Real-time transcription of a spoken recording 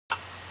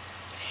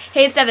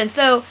Hey, it's Devin.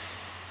 So,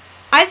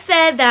 I've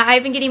said that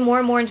I've been getting more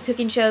and more into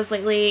cooking shows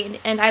lately,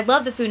 and I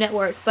love the Food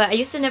Network, but I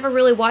used to never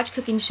really watch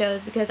cooking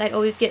shows because I'd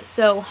always get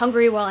so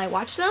hungry while I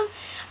watched them.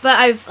 But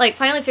I've like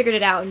finally figured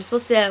it out, and you're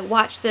supposed to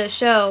watch the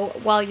show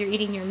while you're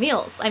eating your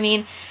meals. I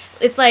mean,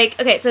 it's like,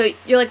 okay, so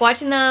you're like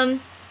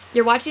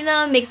you're watching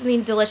them make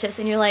something delicious,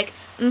 and you're like,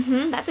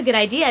 that's a good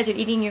idea as you're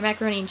eating your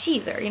macaroni and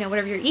cheese or,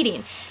 whatever you're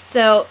eating.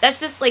 So that's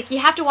just like, you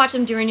have to watch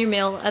them during your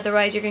meal,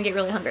 otherwise you're going to get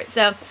really hungry.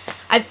 So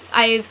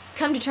I've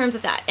come to terms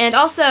with that. And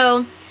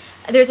also,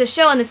 there's a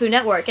show on the Food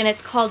Network, and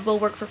it's called We'll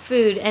Work for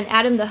Food, and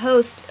Adam, the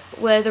host,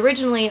 was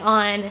originally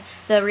on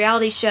the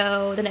reality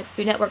show The Next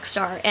Food Network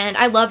Star, and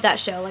I love that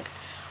show. Like,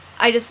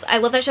 I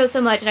love that show so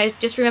much, and I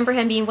just remember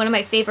him being one of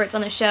my favorites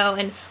on the show.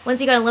 And once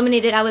he got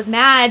eliminated, I was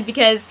mad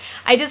because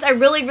I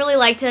really, really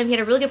liked him. He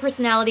had a really good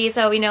personality.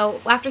 So,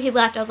 after he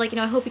left, I was like,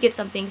 I hope he gets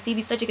something because he'd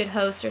be such a good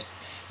host, or,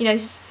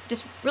 he's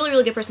just really,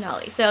 really good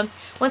personality. So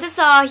once I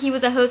saw he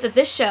was a host of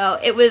this show,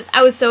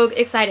 I was so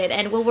excited.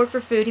 And We'll Work for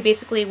Food. He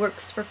basically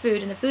works for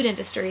food in the food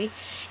industry,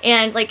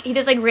 and like he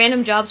does like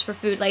random jobs for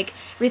food. Like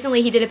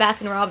recently, he did a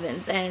Baskin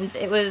Robbins, and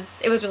it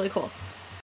was really cool.